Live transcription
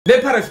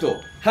네팔의 수도.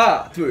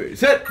 하나, 둘,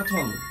 셋.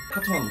 카트만두.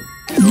 카트만두.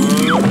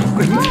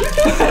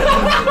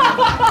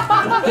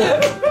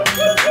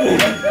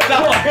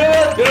 자, 그러면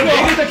여러분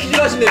네 글자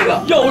퀴즈를 하시면 됩니다.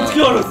 야,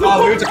 어떻게 알았어? 아,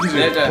 네 글자 퀴즈.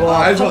 네,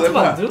 와, 알죠,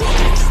 네팔.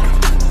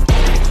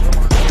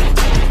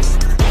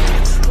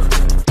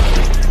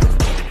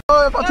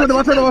 맞춰야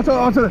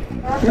돼.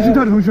 정신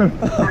차려, 정신 차려.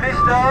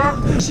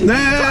 네.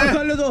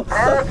 살려줘.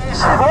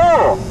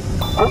 125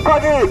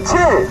 곱하기 7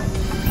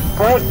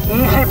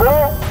 125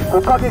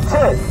 곱하기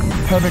 7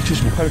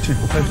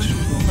 875.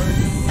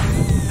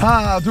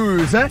 하나,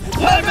 둘, 셋.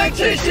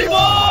 875!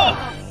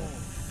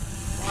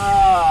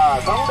 아,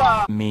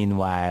 정답.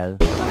 Meanwhile.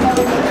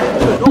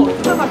 오,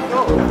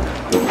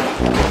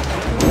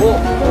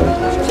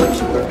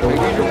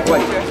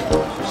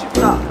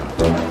 14.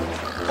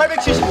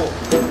 875.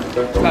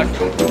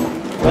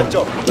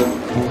 맞죠?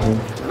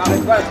 나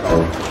헷갈렸어.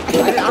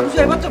 아니, 암수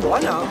해봤자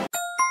뭐하냐?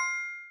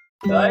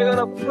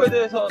 나이가나 폭포에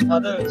대해서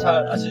다들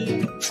잘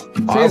아시죠?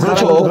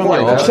 그렇죠.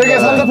 그럼요. 세계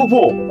 3대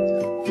폭포.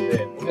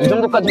 이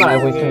정도까지만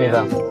알고 있습니다.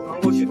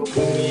 한국시도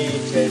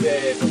북미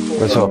최대 폭포.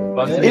 그렇죠.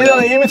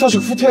 1년에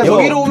 1m씩 후퇴해서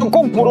여기로 오면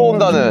꼭 보러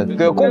온다는,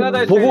 꼭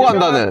보고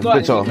간다는.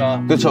 그렇죠.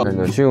 그렇죠.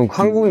 지금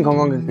한국인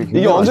관광객들이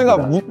이게 언젠가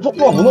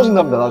폭포가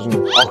무너진답니다, 나중에.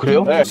 아,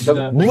 그래요? 네.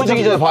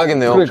 무너지기 전에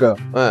봐야겠네요. 그러니까요.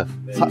 네.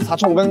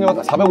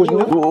 4,500년?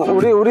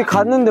 450년? 우리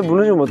갔는데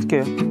무너지면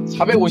어떡해요?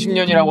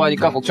 450년이라고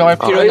하니까 걱정할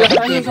필요는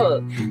없지.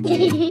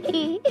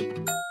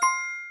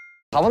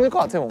 4번일 것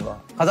같아요, 뭔가.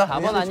 가자.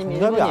 4번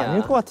아니면 정답이 1번이야.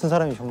 아닐 것 같은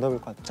사람이 정답일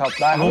것 같아.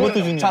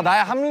 자,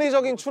 나의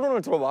합리적인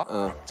추론을 들어봐.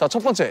 자,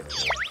 첫 번째.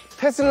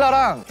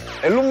 테슬라랑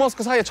앨런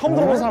머스크 사이에 처음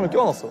들어본 사람을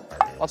껴넣었어.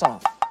 맞잖아.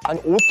 아니,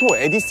 오토,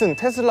 에디슨,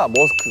 테슬라,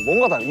 머스크.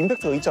 뭔가 다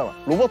임팩트가 있잖아.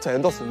 로버트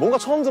앤더슨. 뭔가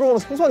처음 들어보는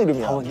생소한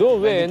이름이야. 너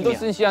왜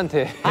앤더슨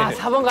씨한테? 아,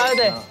 4번 가야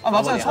돼. 아,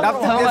 맞잖아.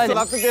 처음 들어봤어.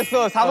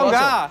 납득됐어. 4번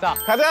가. 자,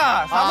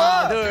 가자. 4번.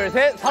 하나, 둘,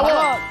 셋, 4번.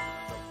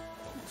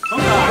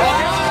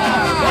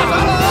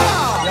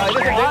 야,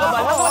 이렇게 내가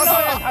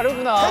말랑말랑하면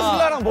다르구나.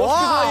 테슬라랑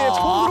머스크 사이에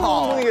처음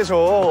들어보는 분이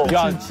계셔.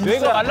 야,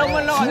 내가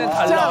말랑말랑하면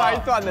달라. 진짜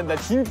말도 안 된다,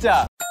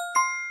 진짜.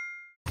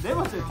 네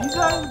번째,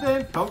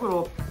 디자인된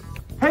벽으로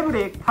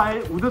패브릭,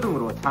 타일, 우드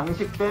등으로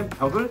장식된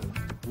벽을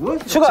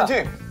무엇이죠? 슈가!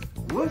 진팀.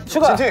 무엇이죠?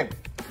 슈가! 진팀.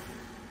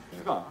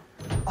 슈가.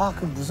 아,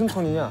 그 무슨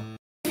톤이냐?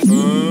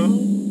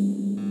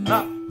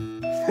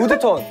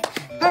 우드톤.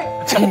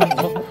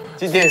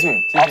 진팀.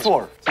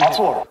 아트월.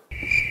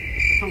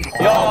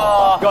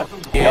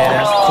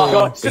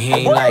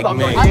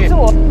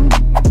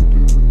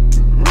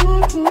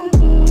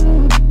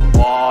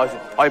 와,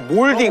 아니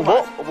몰딩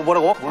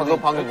뭐라고?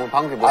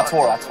 방금 뭐?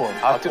 아트월.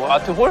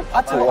 아트홀?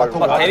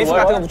 막 데니스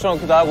같은 거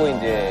붙여놓기도 하고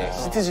이제.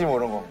 시티지 뭐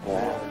이런 거.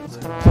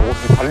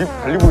 어떻게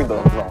달리 보인다,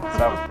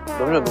 나.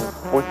 너무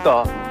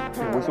멋있다.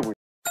 멋있어 보인다.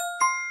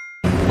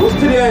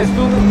 오스트리아의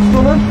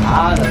수도는?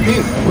 아, 너무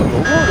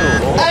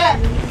어려워.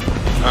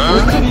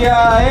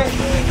 오스트리아의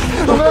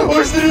수도는?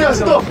 오스트리아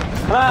수도.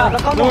 하나,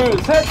 둘,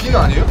 셋.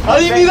 비가 아니에요?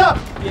 아닙니다.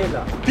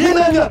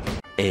 비엔나입니다.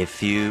 A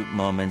few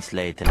moments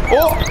later.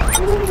 야,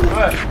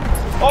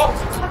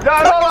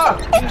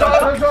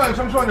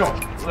 잠시만요.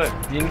 왜?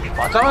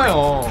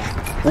 맞잖아요.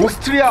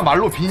 오스트리아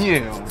말로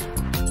빈이에요.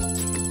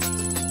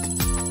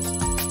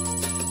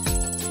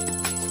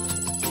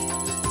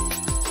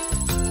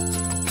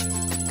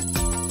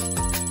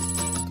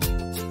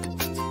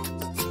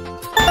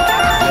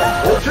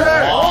 오케이.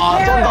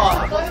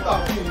 쩐다.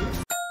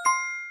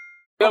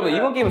 여러분,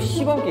 이번 게임은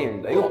시범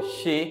게임입니다. 이거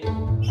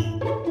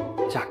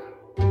시작.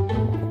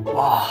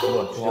 와,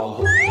 국기가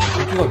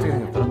어떻게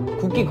생겼더라?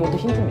 국기 그것도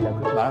힌트입니다.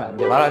 그렇게 말하면 안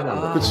돼. 말하면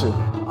안 돼. 그치.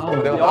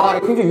 내가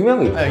말하기 굉장히 유명한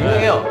거 있죠. 네,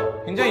 유명해요.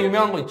 굉장히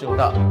유명한 거 있죠.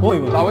 나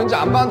나 왠지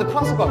안 봤는데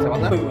프랑스 것 같아,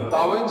 맞나요?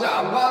 나 왠지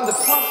안 봤는데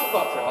프랑스 것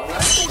같아, 맞나요?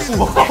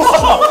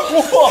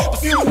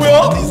 이거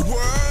뭐야?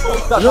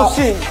 역시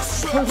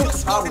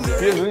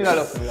뒤에 눈이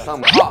달렸습니다.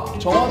 다음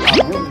정원,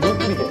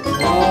 물풀이게.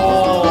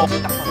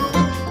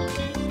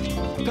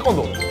 태권도.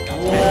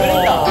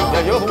 야,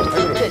 얘가 너무 잘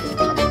그려.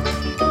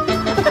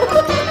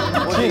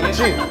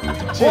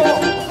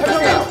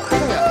 태평이야. 야,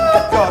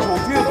 저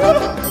어떻게 해?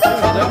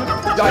 맞아요?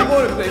 야, 이거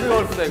어렵다, 이거.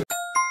 오케이.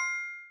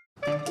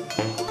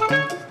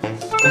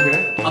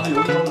 아, 근데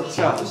여기서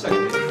시작해.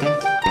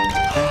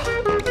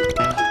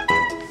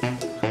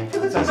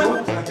 자,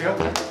 시작할게요.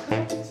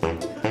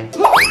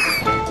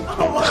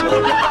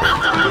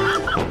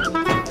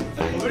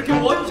 왜 이렇게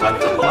원이 작은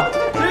거야?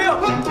 돼요!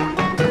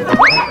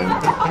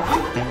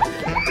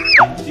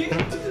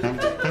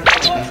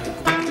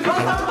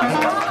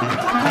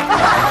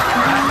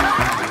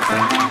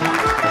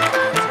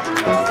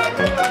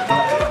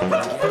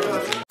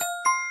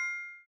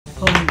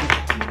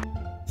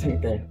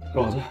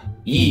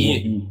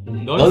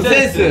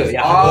 넌센스!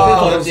 야,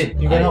 넌센스 어렵지?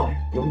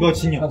 이거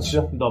진이야.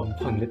 진짜? 나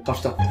못하는데.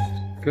 갑시다.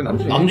 그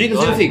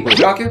남주이도 센스 있고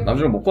내가 할게.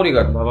 남주는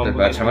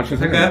목걸이가 잘 맞출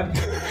생각이야.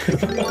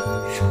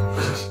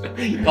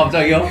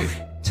 깜짝이야.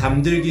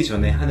 잠들기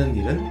전에 하는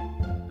일은?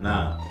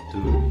 하나,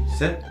 둘,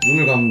 셋.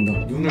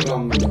 눈을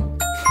감는다.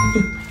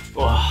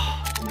 와.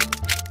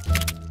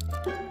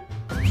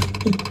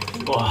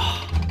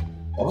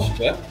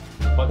 진짜야?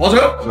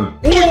 맞아요?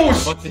 오!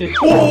 맞지?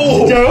 오!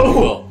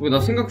 진짜요? 왜 나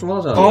생각 좀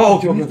하자.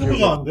 오케이.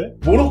 수도가는데?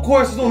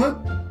 모로코의 수도는?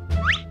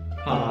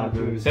 하나,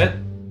 둘, 셋.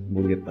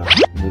 모르겠다.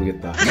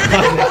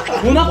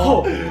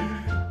 모나코.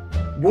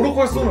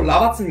 모로코의 수도는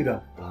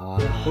라바츠입니다.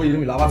 그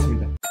이름이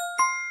라바츠입니다.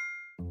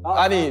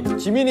 아니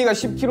지민이가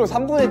 10km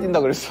 3분에 뛴다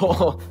그랬어.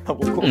 나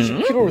먹고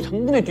 10km를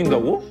 3분에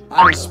뛴다고?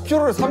 아니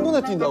 10km를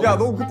 3분에 뛴다고. 야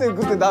너 그때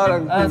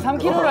나랑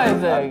 3km라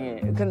했어요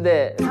형이.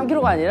 근데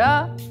 3km가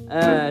아니라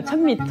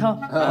 1000m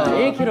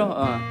 1km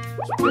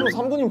 10km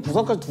 3분이면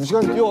부산까지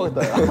 2시간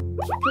뛰어가겠다 야.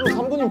 10km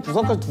 3분이면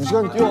부산까지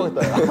 2시간 뛰어가겠다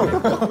야.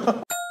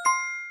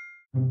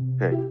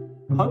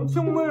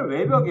 건축물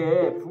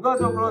외벽에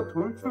부가적으로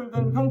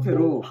돌출된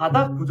형태로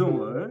바닥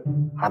구조물,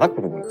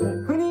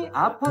 흔히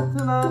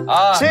아파트나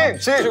진!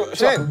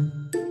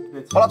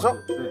 알았죠?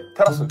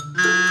 테라스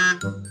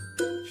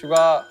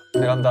휴가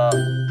베란다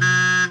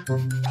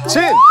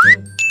진!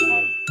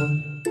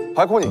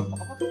 발코니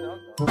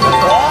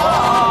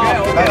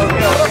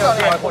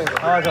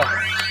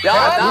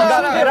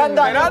베란다랑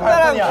베란다랑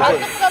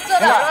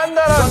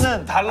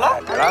달라?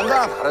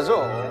 베란다랑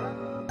다르죠.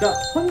 자,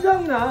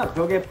 천장이나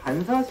벽에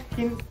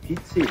반사시킨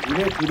빛이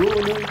눈에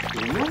들어오는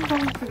조명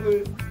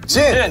방식을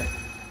진!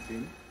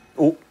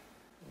 오?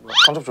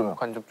 간접 조명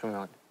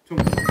야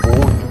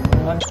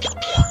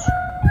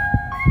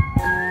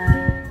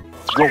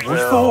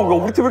멋있어. 야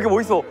우리 팀 왜 이렇게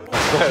멋있어?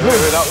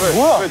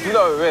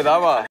 왜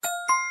나만?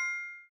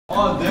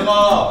 아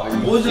내가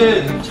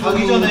어제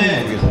자기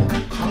전에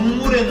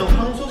강물에는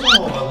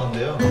황소상어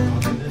가던데요.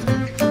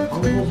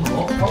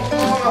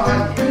 황소상어가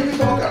한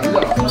 1m밖에 안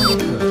되잖아. 3m.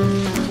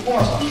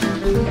 조그맣다.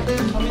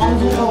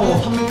 황소상어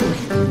 3m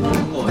죽는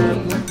거 아니야?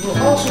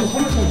 하나씩은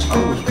 3m 작은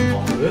거죠.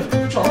 그래?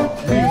 그렇지 않아?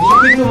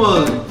 3m면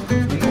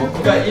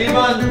그러니까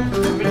일반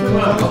 3m면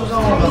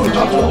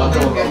황소상어가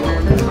작죠?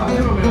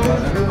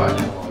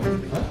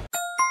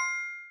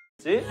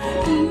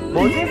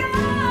 뭐지?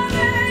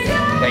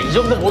 야, 이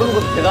정도 모르는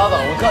것도 대단하다.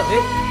 어떡하지?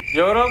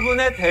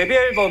 여러분의 데뷔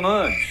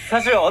앨범은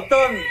사실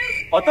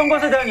어떤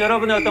것에 대한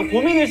여러분의 어떤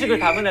고민의식을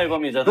담은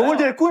앨범이잖아요. 너굴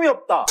될 꿈이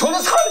없다. 저는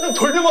사람이 좀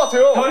덜 된 것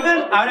같아요.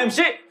 덜든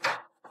RMC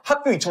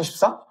학교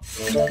 2014?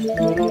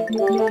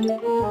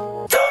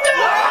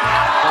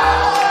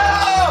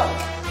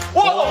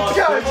 와 어떻게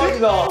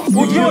알지?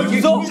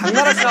 어디서?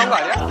 장나라 씨 나온 거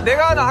아니야?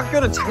 내가 아는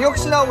학교는 장혁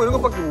씨 나오고 이런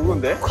것밖에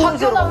모르는데.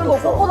 학교 나오는 거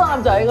꽃보다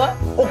남자 아이가?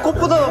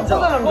 꽃보다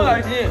남자. 그건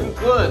알지.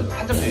 그건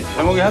한참 뒤지.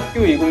 제목이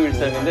학교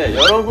 2013인데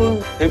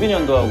여러분 데뷔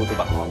연도하고도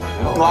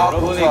맞거든요.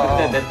 여러분이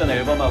그때 냈던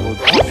앨범하고도.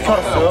 어떻게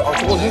알았어요? 아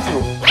저거 힌트로.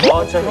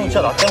 와 진짜 형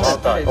진짜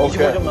낫다.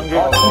 25점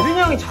넘겨. 우빈이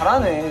형이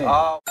잘하네.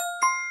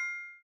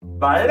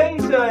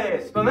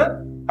 말레이시아의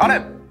수도는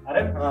RM.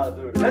 하나,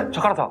 둘, 셋.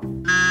 자카르타.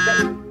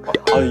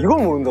 아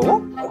이걸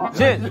모른다고?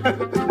 진.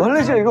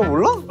 말레이시아 이거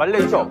몰라?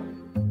 말레이시아.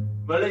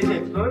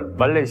 말레이시아의 수도는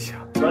말레이시아.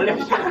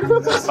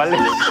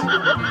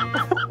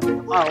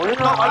 아 원래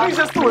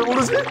말레이시아 스토 왜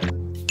모르지?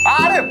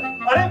 RM.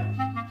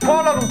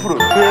 쿠알라룸푸르.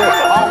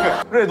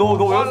 그래 너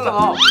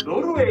외웠잖아.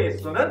 노르웨이의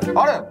수도는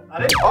RM.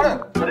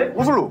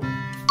 오슬로.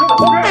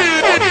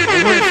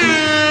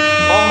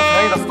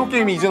 다행이다 스토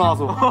게임이 이제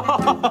나와서.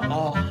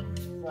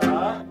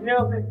 자,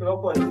 그냥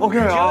그렇고.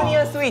 오케이.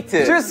 주니어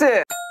스위트.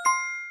 칠스.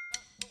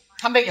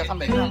 300이야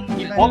 300.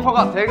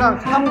 버터가 대강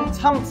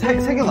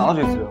 3개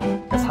나눠져 있어요.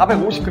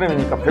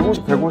 450g이니까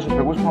 150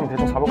 하면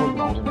대충 450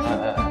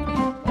 나오잖아요.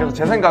 그래서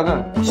제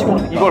생각은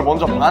이걸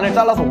먼저 반을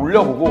잘라서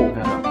올려보고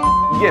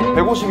이게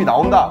 150이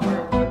나온다.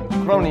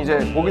 그러면 이제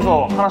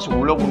거기서 하나씩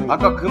올려보는 거.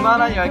 아까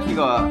그만한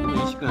이야기가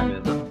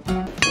 20g이었다.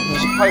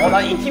 28g.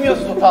 난 이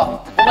팀이어서 좋다.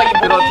 뭔가 이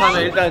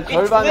그렇다면 일단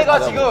절반을 내가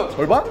지금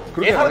절반?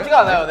 예상치가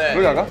않아요. 네.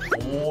 그렇게 할까?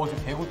 오,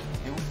 지금 배구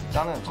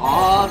짜는.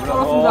 아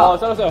썰었습니다.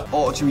 잘랐어요.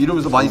 지금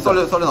이러면서 많이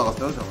썰려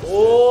나갔어요, 저.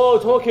 오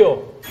정확해요.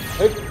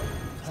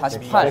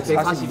 48,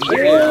 142.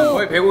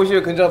 거의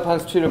 150 근접한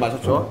수치를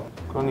맞췄죠.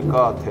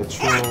 그러니까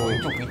대충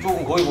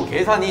이쪽은 거의 뭐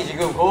계산이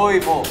지금 거의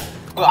뭐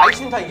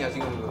아인슈타인이야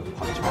지금.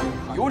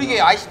 요리계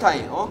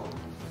아인슈타인.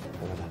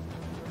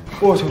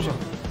 우와, 잠시만.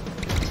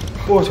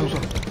 오,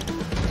 270.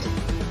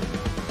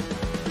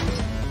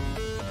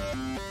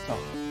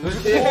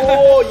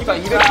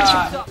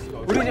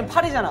 우리 지금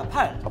 8이잖아,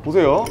 8. 자,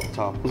 보세요.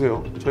 자,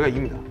 보세요. 저희가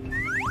이깁니다.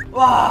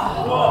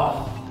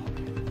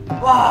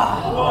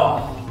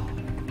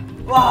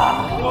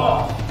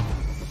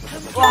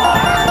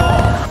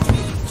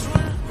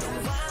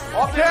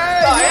 오케이.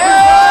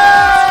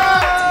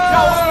 야,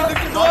 오늘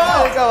느낌 좋아.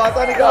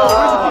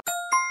 왔다니까.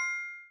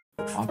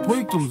 아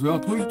토익 점수야?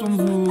 토익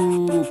점수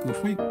그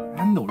토익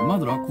했는데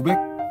얼마더라?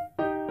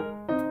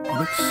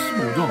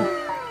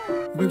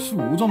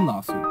 915점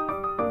나왔어요.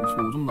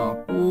 915점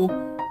나왔고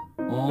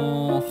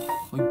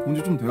이거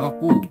본지 좀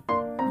돼갖고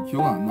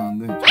기억은 안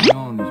나는데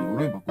작년 이제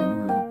여름에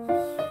봤거든요.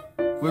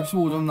 그래서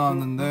 915점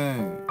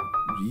나왔는데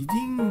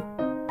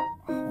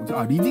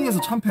리딩에서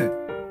참패.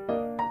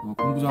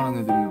 공부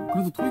잘하는 애들이랑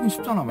그래도 토익은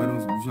쉽잖아 막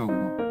이러면서 무시하고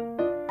막.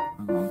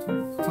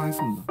 아무튼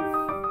속상했습니다.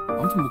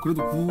 아무튼 뭐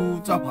그래도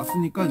구자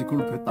봤으니까 이제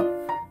그걸로 됐다.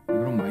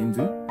 그런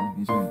마인드.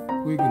 이제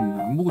토익은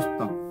이제 안 보고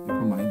싶다.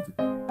 그런 마인드.